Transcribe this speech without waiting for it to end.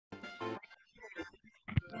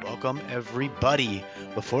welcome everybody.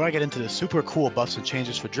 Before I get into the super cool buffs and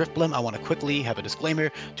changes for Drifblim, I want to quickly have a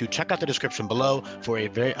disclaimer to check out the description below for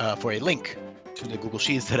a link to the Google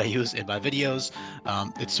Sheets that I use in my videos.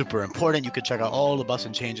 It's super important. You can check out all the buffs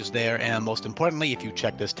and changes there, and most importantly, if you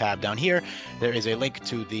check this tab down here, there is a link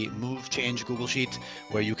to the move change Google Sheet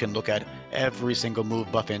where you can look at every single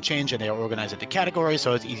move, buff, and change, and they are organized into categories,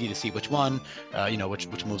 so it's easy to see which one,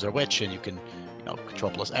 which moves are which, and you can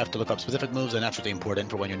Control+F to look up specific moves, and that's really important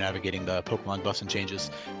for when you're navigating the Pokemon buffs and changes,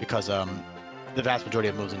 because the vast majority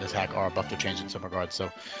of moves in this hack are buffed or changed in some regards.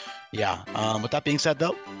 So yeah, with that being said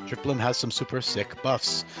though, Drifblim has some super sick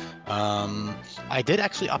buffs. I did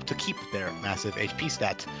actually opt to keep their massive HP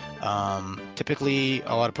stat. Typically,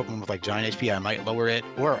 a lot of Pokemon with like giant HP, I might lower it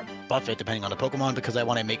or buff it depending on the Pokemon because I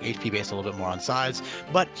want to make HP based a little bit more on size.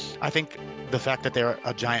 But I think the fact that they're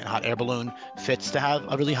a giant hot air balloon fits to have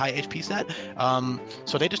a really high HP stat.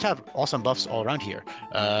 So they just have awesome buffs all around here.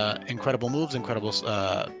 Incredible moves, incredible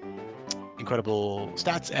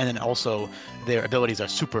stats, and then also their abilities are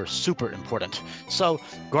super important. So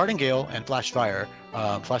Guardian Gale and Flash Fire.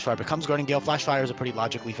 Flash Fire becomes Guardian Gale. Flash Fire is a pretty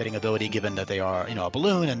logically fitting ability given that they are, a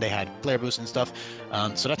balloon and they had flare boost and stuff.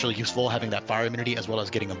 So that's really useful, having that fire immunity as well as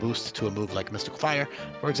getting a boost to a move like Mystical Fire,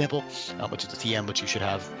 for example, which is a TM which you should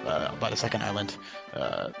have by the second island.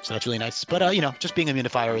 So that's really nice. But just being immune to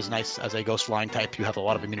fire is nice. As a Ghost Flying type, you have a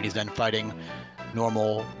lot of immunities then fighting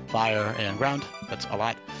normal, fire, and ground. That's a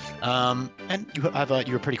lot. And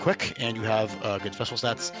you're pretty quick, and you have good special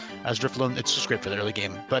stats as Drifblim. It's just great for the early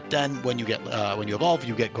game. But then when you evolve,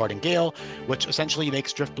 you get Guardian Gale, which essentially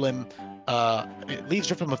makes Drifblim. It leaves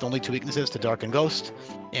Drifblim with only 2 weaknesses to Dark and Ghost,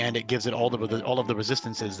 and it gives it all of the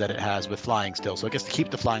resistances that it has with flying still. So it gets to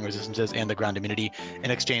keep the flying resistances and the ground immunity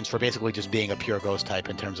in exchange for basically just being a pure Ghost type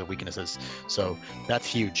in terms of weaknesses. So that's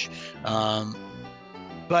huge.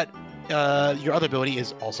 But your other ability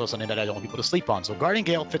is also something that I don't want people to sleep on. So Guardian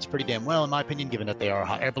Gale fits pretty damn well, in my opinion, given that they are a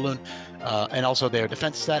hot air balloon. And also their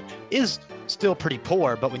defense stat is still pretty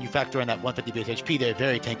poor, but when you factor in that 150 base HP, they're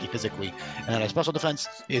very tanky physically. And then their special defense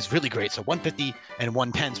is really great. So 150 and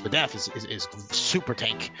 110 for def is super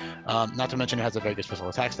tank. Not to mention it has a very good special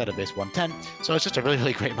attack stat of base 110. So it's just a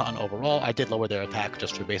really great mountain overall. I did lower their attack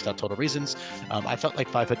just for based on total reasons. I felt like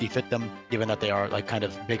 550 fit them, given that they are like kind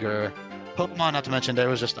of bigger Pokemon. Not to mention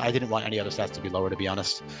I didn't want any other stats to be lower, to be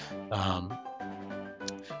honest.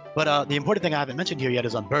 But the important thing I haven't mentioned here yet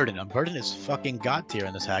is Unburden. Unburden is fucking god tier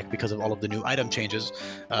in this hack because of all of the new item changes,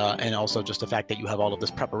 and also just the fact that you have all of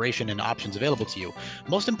this preparation and options available to you.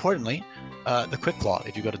 Most importantly, the Quick Claw.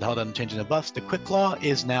 If you go to the Held Item Changes and Buffs, the Quick Claw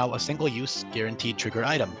is now a single-use guaranteed trigger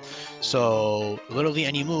item. So literally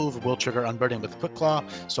any move will trigger Unburden with Quick Claw.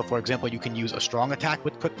 So for example, you can use a strong attack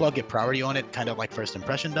with Quick Claw, get priority on it, kind of like First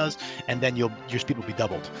Impression does, and then your speed will be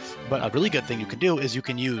doubled. But a really good thing you can do is you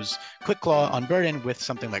can use Quick Claw Unburden with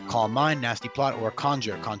something like Calm Mind, Nasty Plot, or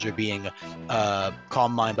Conjure. Conjure being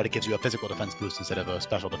Calm Mind, but it gives you a physical defense boost instead of a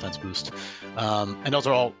special defense boost. And those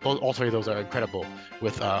are all 3 of those are incredible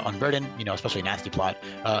with Unburden, especially Nasty Plot.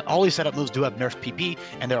 All these setup moves do have nerf PP,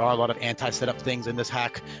 and there are a lot of anti-setup things in this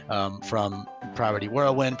hack, from Priority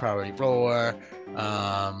Whirlwind, Priority Roar,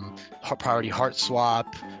 Priority Heart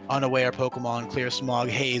Swap, Unaware Pokemon, Clear Smog,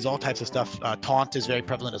 Haze, all types of stuff. Taunt is very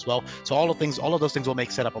prevalent as well. So all of those things will make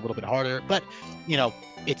setup a little bit harder, but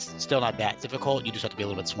it's still not that difficult. You just have to be a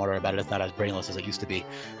little bit smarter about it. It's not as brainless as it used to be.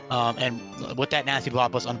 And with that Nasty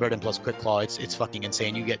Plot plus Unburden plus Quick Claw, it's fucking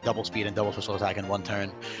insane. You get double speed and double special attack in 1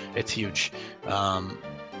 turn. It's huge.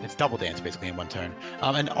 It's double dance basically in 1 turn.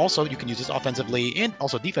 And also you can use this offensively and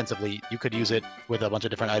also defensively. You could use it with a bunch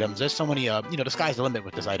of different items. There's so many, the sky's the limit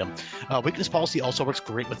with this item. Weakness Policy also works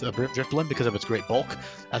great with Drifblim because of its great bulk,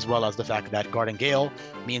 as well as the fact that Guardian Gale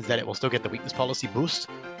means that it will still get the Weakness Policy boost,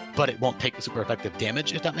 but it won't take the super effective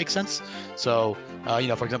damage, if that makes sense. So, for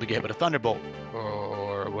example, you get hit with a Thunderbolt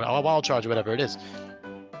or a Wild Charge or whatever it is.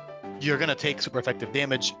 You're going to take super effective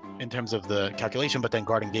damage in terms of the calculation, but then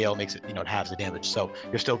Guardian Gale makes it, it halves the damage. So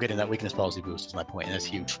you're still getting that Weakness Policy boost is my point, and that's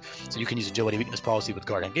huge. So you can use Agility Weakness Policy with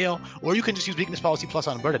Guardian Gale, or you can just use Weakness Policy plus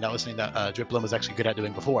Unburden. That was something that Drifblim was actually good at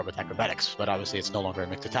doing before with Acrobatics, but obviously it's no longer a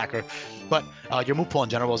mixed attacker. But your move pool in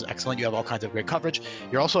general is excellent. You have all kinds of great coverage.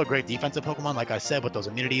 You're also a great defensive Pokemon, like I said, with those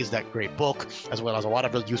immunities, that great bulk, as well as a lot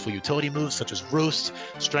of really useful utility moves, such as Roost,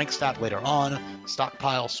 Strength Stat later on,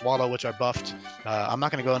 Stockpile, Swallow, which are buffed. I'm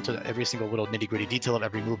not going to go into every single little nitty-gritty detail of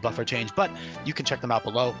every move, buff, or change, but you can check them out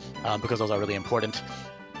below because those are really important.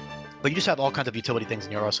 But you just have all kinds of utility things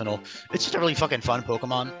in your arsenal. It's just a really fucking fun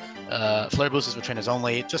Pokemon. Flare Boost is for trainers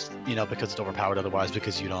only, just, because it's overpowered otherwise,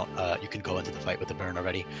 because you don't, you can go into the fight with the burn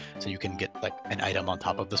already. So you can get, like, an item on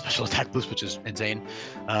top of the special attack boost, which is insane.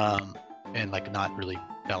 And, like, not really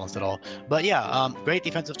balanced at all. But yeah, great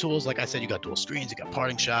defensive tools. Like I said, you got dual screens, you got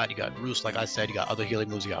parting shot, you got roost. Like I said, you got other healing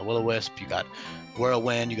moves. You got will-o-wisp, you got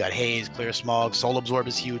whirlwind, you got haze, clear smog. Soul absorb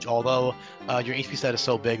is huge. Although your HP set is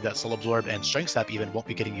so big that soul absorb and strength step even won't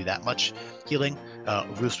be getting you that much healing.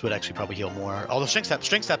 Roost would actually probably heal more. Although strength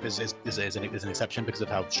step is an exception because of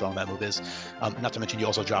how strong that move is. Not to mention you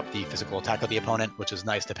also drop the physical attack of the opponent, which is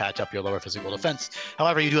nice to patch up your lower physical defense.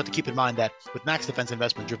 However, you do have to keep in mind that with max defense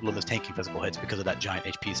investment, Drifblim is tanking physical hits because of that giant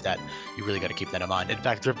HP stat. You really got to keep that in mind. In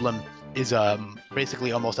fact, Drifblim is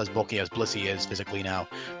basically almost as bulky as Blissey is physically now,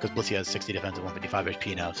 because Blissey has 60 defense and 155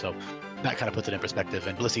 HP now, so that kind of puts it in perspective.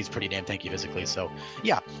 And Blissey's pretty damn tanky physically, so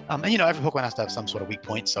yeah. And you know, every Pokemon has to have some sort of weak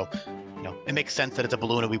point, so you know, it makes sense that it's a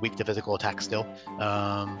balloon and we weak to physical attack still.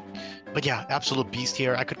 But yeah, absolute beast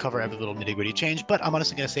here. I could cover every little nitty-gritty change, but I'm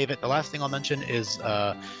honestly going to save it. The last thing I'll mention is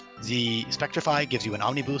the Spectrify gives you an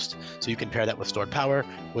Omni boost, so you can pair that with stored power,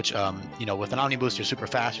 which, you know, with an Omni boost, you're super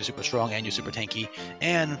fast, you're super strong, and you're super tanky,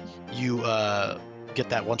 and you get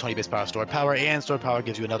that 120 base power stored power, and stored power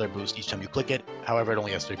gives you another boost each time you click it. However, it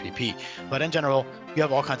only has 3 PP. But in general, you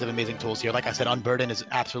have all kinds of amazing tools here. Like I said, Unburden is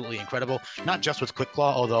absolutely incredible, not just with Quick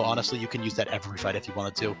Claw, although honestly, you can use that every fight if you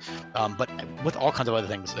wanted to. But with all kinds of other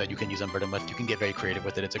things that you can use Unburden with, you can get very creative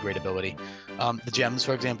with it. It's a great ability. The gems,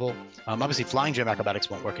 for example, obviously Flying Gem Acrobatics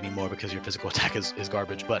won't work anymore because your physical attack is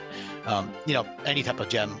garbage. But you know, any type of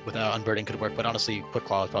gem with Unburden could work. But honestly, Quick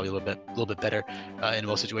Claw is probably a little bit better in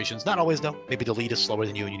most situations. Not always though. Maybe the lead is slower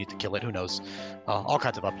than you and you need to kill it. Who knows? All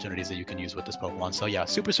kinds of opportunities that you can use with this Pokemon. So yeah,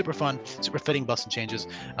 super fun, super fitting buffs and changes.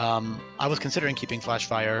 I was considering keeping Flash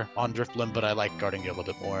Fire on Drifblim, but I like guarding it a little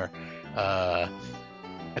bit more. I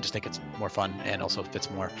just think it's more fun and also fits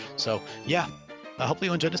more. So yeah, hopefully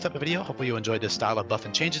you enjoyed this type of video. Hopefully you enjoyed this style of buff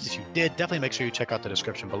and changes. If you did, definitely make sure you check out the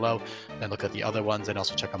description below and look at the other ones, and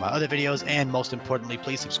also check out my other videos. And most importantly,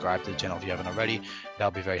 please subscribe to the channel if you haven't already.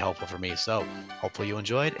 That'll be very helpful for me. So hopefully you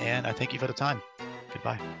enjoyed, and I thank you for the time.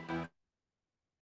 Goodbye.